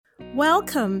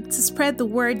Welcome to Spread the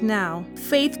Word Now.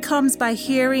 Faith comes by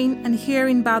hearing, and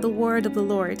hearing by the word of the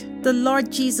Lord. The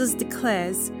Lord Jesus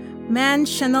declares, "Man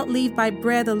shall not live by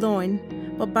bread alone,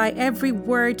 but by every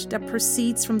word that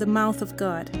proceeds from the mouth of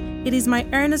God." It is my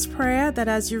earnest prayer that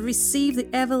as you receive the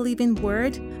ever-living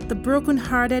word, the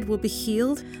brokenhearted will be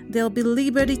healed, there will be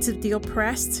liberty to the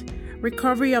oppressed,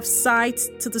 recovery of sight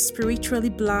to the spiritually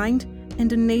blind, in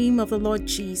the name of the Lord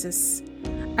Jesus.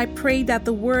 I pray that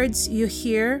the words you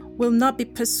hear will not be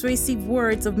persuasive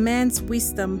words of man's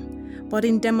wisdom, but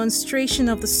in demonstration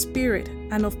of the Spirit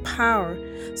and of power,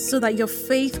 so that your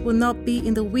faith will not be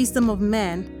in the wisdom of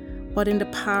man, but in the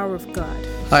power of God.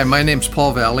 Hi, my name's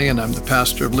Paul Valley, and I'm the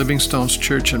pastor of Living Stones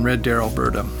Church in Red Deer,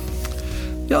 Alberta.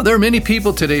 There are many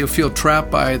people today who feel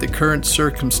trapped by the current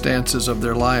circumstances of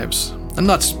their lives. I'm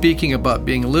not speaking about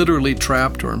being literally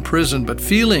trapped or imprisoned, but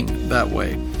feeling that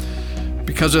way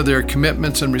because of their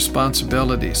commitments and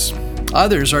responsibilities.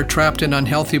 Others are trapped in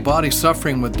unhealthy bodies,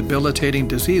 suffering with debilitating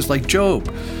disease, like Job,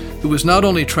 who was not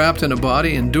only trapped in a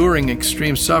body, enduring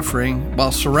extreme suffering,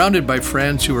 while surrounded by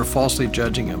friends who were falsely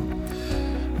judging him.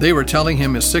 They were telling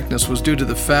him his sickness was due to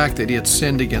the fact that he had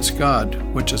sinned against God,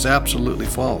 which is absolutely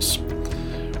false.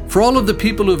 For all of the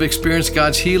people who have experienced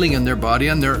God's healing in their body,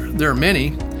 and there are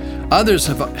many, others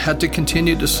have had to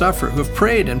continue to suffer, who have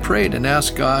prayed and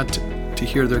asked God to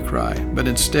hear their cry. But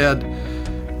instead,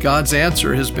 God's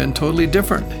answer has been totally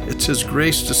different. It's His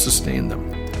grace to sustain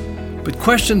them. But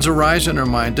questions arise in our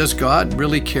mind. Does God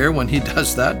really care when He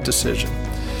does that decision?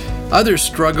 Others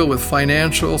struggle with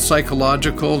financial,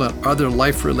 psychological, and other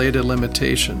life-related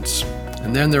limitations.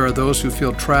 And then there are those who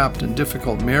feel trapped in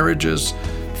difficult marriages,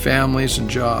 families,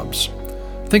 and jobs.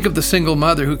 Think of the single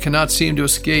mother who cannot seem to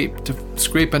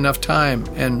scrape enough time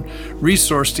and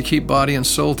resource to keep body and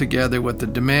soul together with the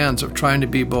demands of trying to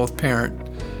be both parent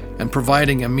and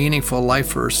providing a meaningful life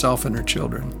for herself and her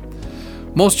children.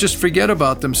 Most just forget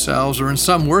about themselves, or in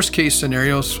some worst-case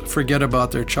scenarios, forget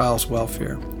about their child's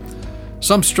welfare.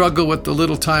 Some struggle with the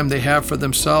little time they have for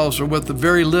themselves, or with the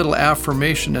very little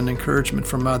affirmation and encouragement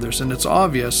from others, and it's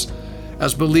obvious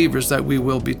as believers that we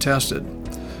will be tested.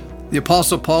 The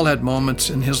Apostle Paul had moments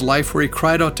in his life where he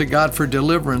cried out to God for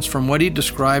deliverance from what he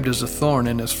described as a thorn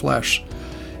in his flesh.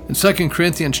 In 2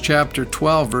 Corinthians chapter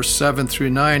 12, verse 7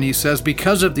 through 9, he says,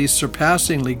 "Because of these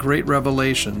surpassingly great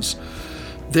revelations,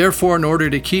 therefore, in order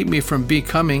to keep me from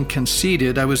becoming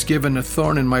conceited, I was given a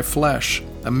thorn in my flesh,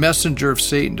 a messenger of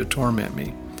Satan to torment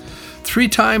me. 3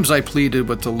 times I pleaded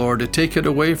with the Lord to take it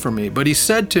away from me, but He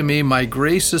said to me, 'My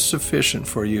grace is sufficient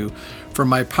for you, for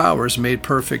my power is made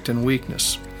perfect in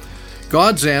weakness.'"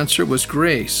 God's answer was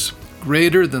grace,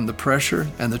 greater than the pressure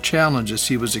and the challenges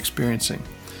he was experiencing.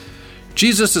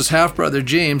 Jesus' half-brother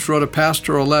James wrote a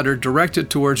pastoral letter directed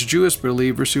towards Jewish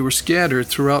believers who were scattered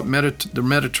throughout the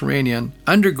Mediterranean,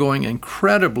 undergoing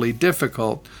incredibly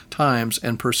difficult times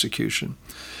and persecution.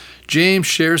 James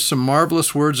shares some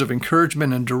marvelous words of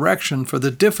encouragement and direction for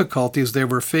the difficulties they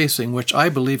were facing, which I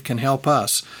believe can help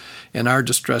us in our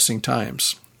distressing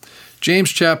times.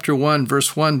 James chapter 1,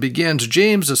 verse 1 begins,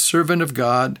 "James, a servant of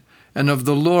God and of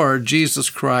the Lord Jesus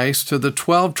Christ, to the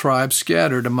 12 tribes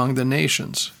scattered among the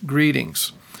nations.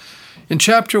 Greetings." In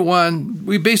chapter 1,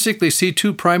 we basically see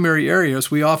 2 primary areas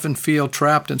we often feel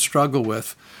trapped and struggle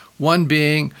with. One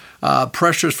being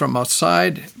pressures from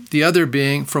outside, the other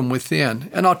being from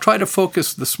within. And I'll try to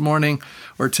focus this morning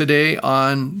or today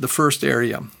on the first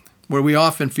area, where we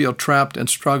often feel trapped and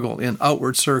struggle in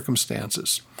outward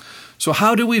circumstances. So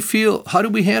how do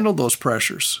we handle those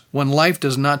pressures when life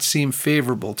does not seem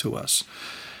favorable to us?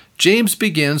 James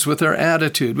begins with our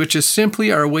attitude, which is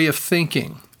simply our way of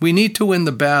thinking. We need to win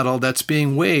the battle that's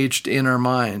being waged in our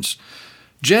minds.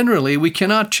 Generally, we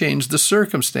cannot change the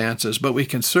circumstances, but we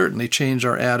can certainly change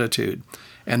our attitude.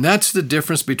 And that's the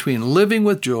difference between living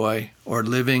with joy or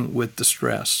living with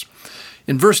distress.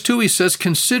 In verse 2, he says,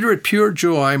 "Consider it pure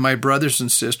joy, my brothers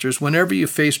and sisters, whenever you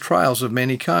face trials of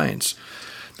many kinds."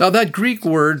 Now, that Greek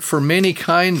word for many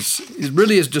kinds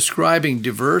really is describing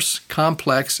diverse,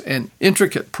 complex, and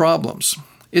intricate problems.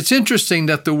 It's interesting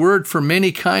that the word for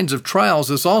many kinds of trials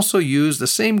is also used, the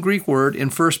same Greek word, in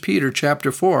 1 Peter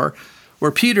chapter 4, where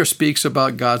Peter speaks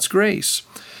about God's grace.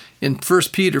 In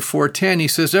 1 Peter 4:10, he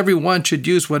says, "Everyone should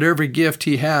use whatever gift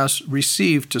he has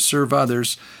received to serve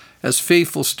others as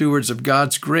faithful stewards of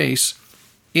God's grace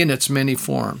in its many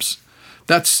forms."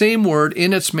 That same word,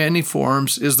 in its many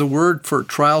forms, is the word for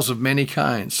trials of many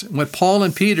kinds. What Paul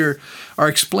and Peter are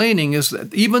explaining is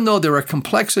that even though there are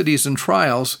complexities and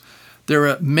trials, there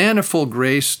are manifold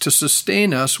grace to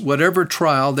sustain us whatever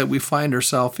trial that we find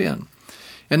ourselves in.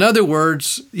 In other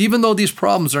words, even though these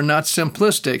problems are not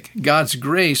simplistic, God's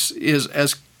grace is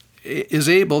as is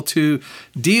able to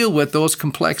deal with those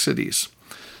complexities.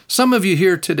 Some of you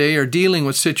here today are dealing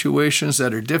with situations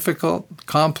that are difficult,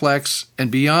 complex, and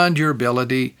beyond your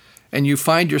ability, and you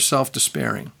find yourself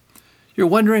despairing. You're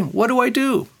wondering, what do I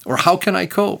do? Or how can I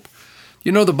cope?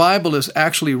 You know, the Bible is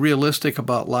actually realistic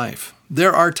about life.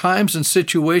 There are times and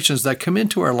situations that come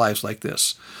into our lives like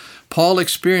this. Paul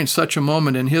experienced such a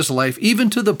moment in his life, even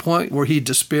to the point where he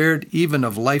despaired even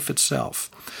of life itself.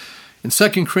 In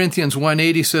 2 Corinthians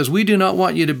 1:8, he says, "We do not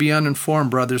want you to be uninformed,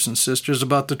 brothers and sisters,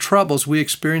 about the troubles we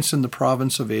experienced in the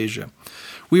province of Asia.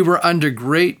 We were under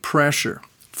great pressure,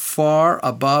 far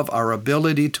above our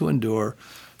ability to endure,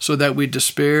 so that we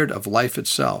despaired of life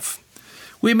itself."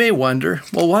 We may wonder,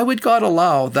 well, why would God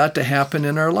allow that to happen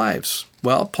in our lives?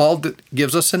 Well, Paul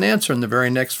gives us an answer in the very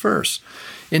next verse.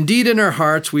 "Indeed, in our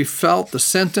hearts we felt the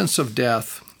sentence of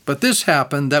death, but this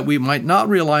happened that we might not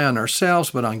rely on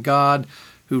ourselves, but on God,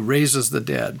 who raises the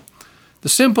dead." The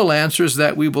simple answer is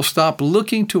that we will stop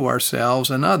looking to ourselves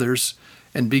and others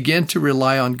and begin to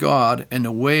rely on God in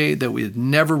a way that we had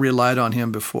never relied on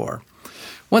Him before.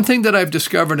 One thing that I've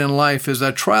discovered in life is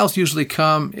that trials usually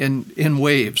come in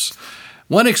waves.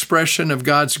 One expression of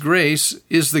God's grace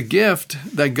is the gift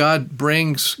that God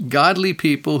brings godly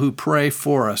people who pray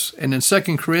for us. And in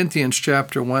 2 Corinthians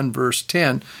chapter 1, verse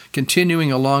 10,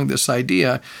 continuing along this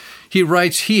idea, he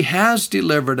writes, "He has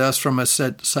delivered us from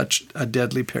such a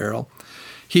deadly peril.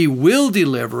 He will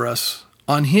deliver us.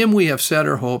 On Him we have set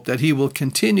our hope that He will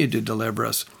continue to deliver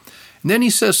us." And then he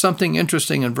says something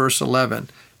interesting in verse 11,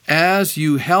 "As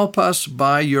you help us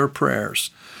by your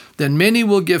prayers, then many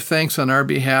will give thanks on our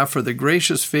behalf for the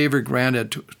gracious favor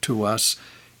granted to us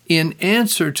in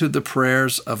answer to the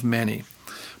prayers of many."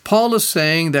 Paul is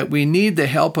saying that we need the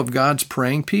help of God's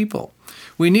praying people.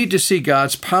 We need to see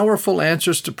God's powerful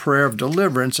answers to prayer of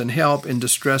deliverance and help in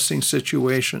distressing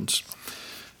situations.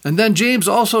 And then James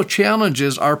also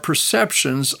challenges our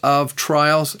perceptions of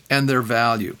trials and their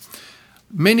value.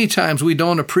 Many times we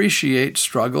don't appreciate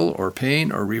struggle or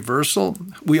pain or reversal.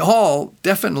 We all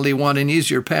definitely want an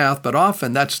easier path, but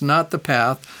often that's not the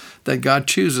path that God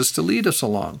chooses to lead us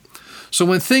along. So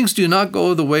when things do not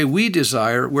go the way we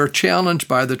desire, we're challenged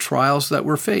by the trials that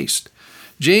we're faced.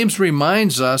 James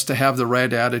reminds us to have the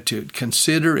right attitude.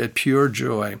 Consider it pure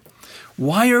joy.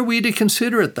 Why are we to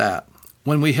consider it that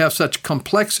when we have such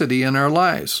complexity in our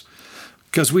lives?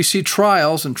 Because we see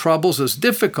trials and troubles as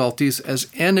difficulties, as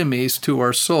enemies to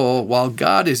our soul, while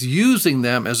God is using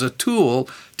them as a tool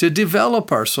to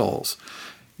develop our souls.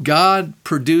 God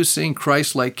producing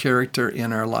Christ-like character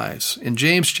in our lives. In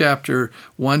James chapter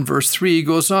 1, verse 3, he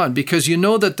goes on, "Because you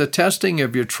know that the testing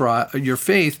of your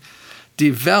faith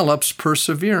develops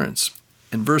perseverance."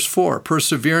 In verse 4,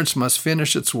 "Perseverance must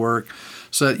finish its work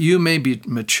so that you may be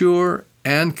mature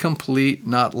and complete,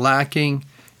 not lacking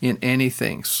in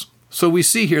anything." So we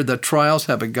see here that trials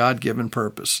have a God-given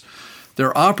purpose.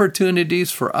 They're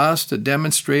opportunities for us to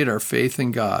demonstrate our faith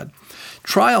in God.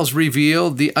 Trials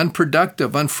reveal the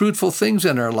unproductive, unfruitful things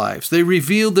in our lives. They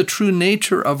reveal the true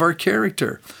nature of our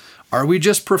character. Are we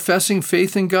just professing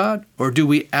faith in God, or do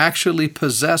we actually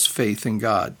possess faith in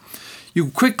God? You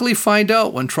quickly find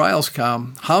out when trials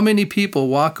come how many people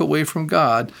walk away from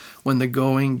God when the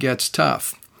going gets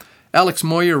tough. Alex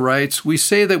Moyer writes, "We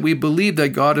say that we believe that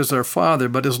God is our Father,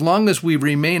 but as long as we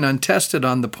remain untested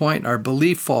on the point, our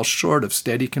belief falls short of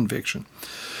steady conviction.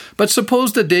 But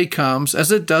suppose the day comes,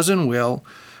 as it does and will,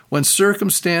 when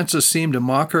circumstances seem to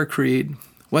mock our creed,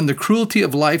 when the cruelty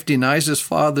of life denies His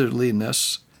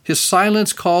fatherliness, His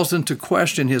silence calls into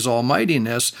question His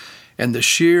almightiness, and the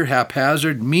sheer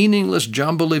haphazard, meaningless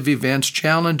jumble of events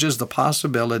challenges the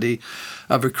possibility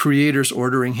of a Creator's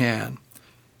ordering hand.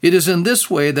 It is in this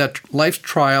way that life's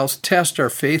trials test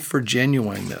our faith for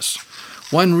genuineness.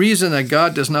 One reason that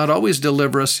God does not always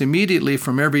deliver us immediately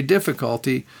from every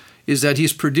difficulty is that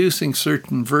He's producing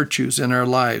certain virtues in our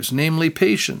lives, namely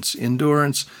patience,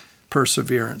 endurance,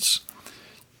 perseverance.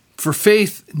 For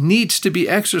faith needs to be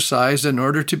exercised in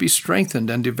order to be strengthened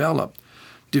and developed.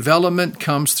 Development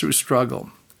comes through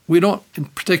struggle. We don't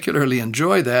particularly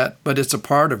enjoy that, but it's a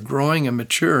part of growing and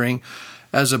maturing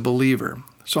as a believer.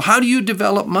 So how do you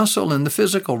develop muscle in the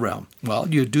physical realm? Well,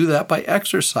 you do that by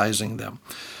exercising them.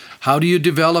 How do you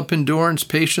develop endurance,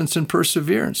 patience, and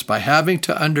perseverance? By having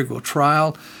to undergo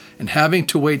trial and having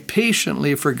to wait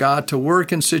patiently for God to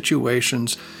work in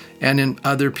situations and in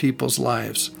other people's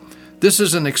lives. This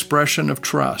is an expression of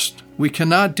trust. We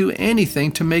cannot do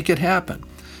anything to make it happen.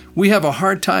 We have a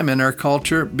hard time in our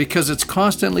culture because it's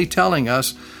constantly telling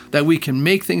us that we can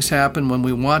make things happen when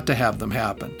we want to have them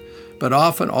happen. But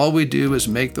often all we do is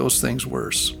make those things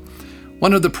worse.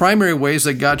 One of the primary ways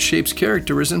that God shapes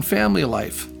character is in family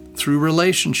life. through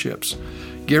relationships.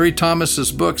 Gary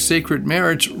Thomas's book, Sacred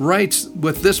Marriage, writes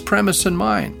with this premise in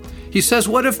mind. He says,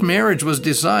 what if marriage was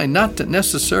designed not to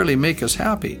necessarily make us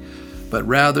happy, but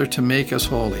rather to make us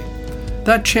holy?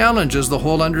 That challenges the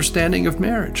whole understanding of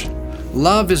marriage.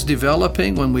 Love is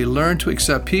developing when we learn to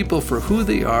accept people for who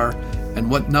they are and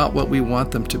not what we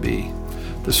want them to be.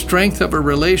 The strength of a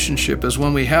relationship is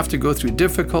when we have to go through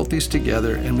difficulties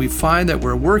together and we find that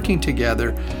we're working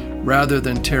together rather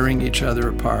than tearing each other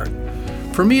apart.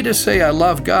 For me to say I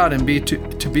love God and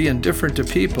to be indifferent to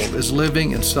people is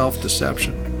living in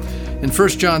self-deception. In 1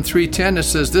 John 3:10 it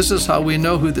says, this is how we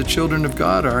know who the children of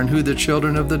God are and who the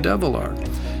children of the devil are.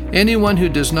 Anyone who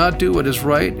does not do what is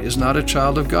right is not a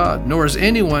child of God, nor is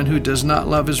anyone who does not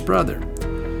love his brother.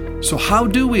 So how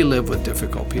do we live with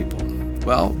difficult people?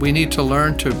 Well, we need to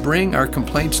learn to bring our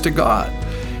complaints to God.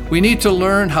 We need to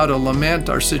learn how to lament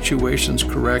our situations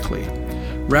correctly.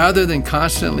 Rather than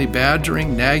constantly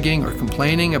badgering, nagging, or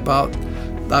complaining about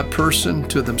that person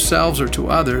to themselves or to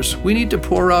others, we need to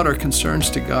pour out our concerns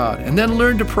to God and then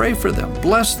learn to pray for them,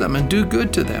 bless them, and do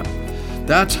good to them.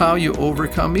 That's how you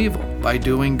overcome evil, by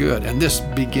doing good, and this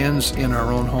begins in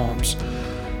our own homes.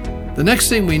 The next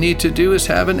thing we need to do is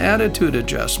have an attitude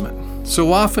adjustment.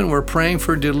 So often we're praying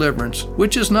for deliverance,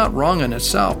 which is not wrong in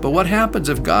itself, but what happens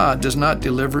if God does not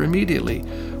deliver immediately,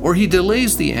 or He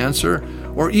delays the answer,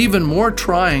 or even more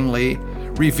tryingly,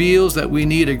 reveals that we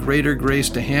need a greater grace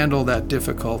to handle that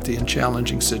difficulty and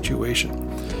challenging situation?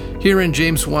 Here in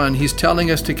James 1, he's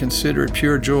telling us to consider it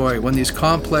pure joy when these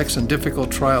complex and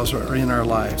difficult trials are in our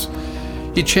lives.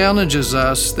 He challenges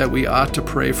us that we ought to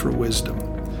pray for wisdom.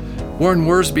 Warren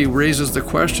Wiersbe raises the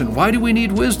question, why do we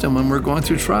need wisdom when we're going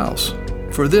through trials?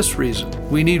 For this reason,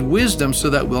 we need wisdom so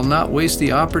that we'll not waste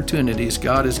the opportunities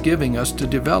God is giving us to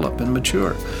develop and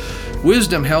mature.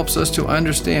 Wisdom helps us to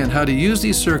understand how to use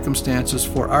these circumstances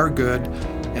for our good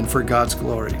and for God's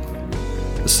glory.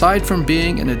 Aside from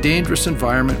being in a dangerous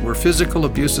environment where physical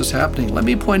abuse is happening, let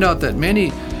me point out that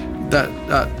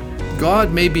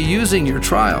God may be using your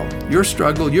trial, your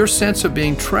struggle, your sense of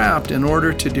being trapped in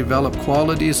order to develop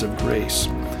qualities of grace.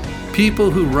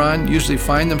 People who run usually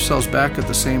find themselves back at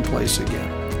the same place again.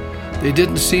 They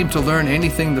didn't seem to learn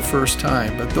anything the first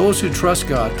time, but those who trust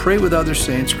God, pray with other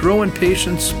saints, grow in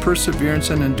patience,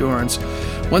 perseverance, and endurance,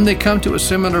 when they come to a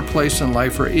similar place in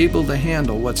life, are able to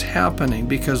handle what's happening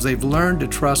because they've learned to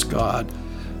trust God,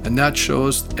 and that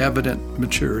shows evident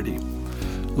maturity.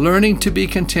 Learning to be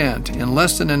content in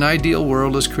less than an ideal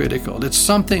world is critical. It's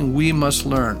something we must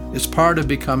learn. It's part of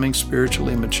becoming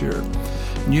spiritually mature.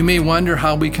 And you may wonder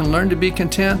how we can learn to be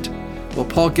content. Well,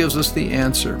 Paul gives us the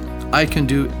answer. I can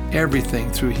do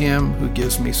everything through Him who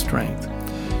gives me strength.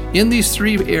 In these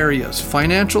three areas,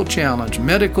 financial challenge,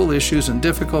 medical issues, and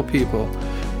difficult people,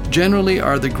 generally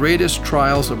are the greatest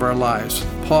trials of our lives.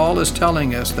 Paul is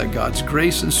telling us that God's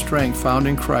grace and strength found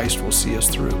in Christ will see us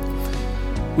through.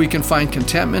 We can find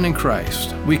contentment in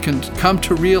Christ. We can come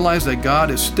to realize that God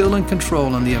is still in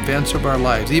control in the events of our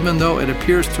lives, even though it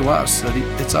appears to us that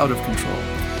it's out of control.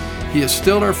 He is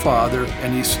still our Father,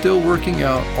 and He's still working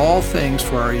out all things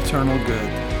for our eternal good,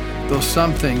 though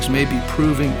some things may be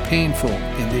proving painful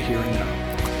in the here and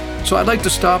now. So I'd like to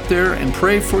stop there and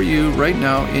pray for you right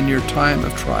now in your time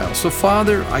of trial. So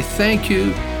Father, I thank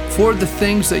you for the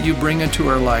things that you bring into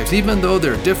our lives. Even though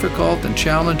they're difficult and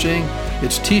challenging,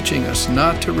 it's teaching us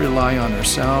not to rely on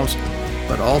ourselves,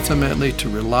 but ultimately to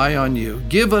rely on you.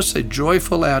 Give us a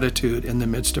joyful attitude in the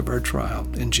midst of our trial.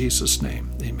 In Jesus'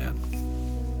 name, amen.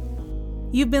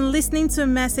 You've been listening to a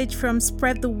message from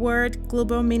Spread the Word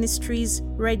Global Ministries,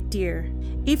 Red Deer.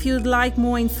 If you'd like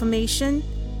more information,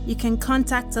 you can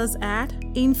contact us at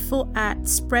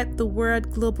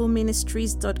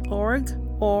info@spreadthewordglobalministries.org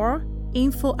or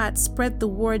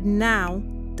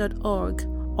info@spreadthewordnow.org,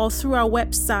 or through our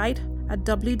website at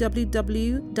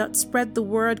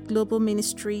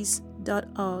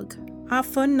www.spreadthewordglobalministries.org. Our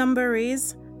phone number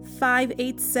is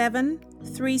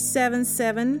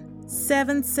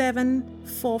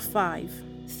 587-377-7745.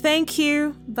 Thank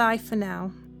you. Bye for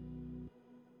now.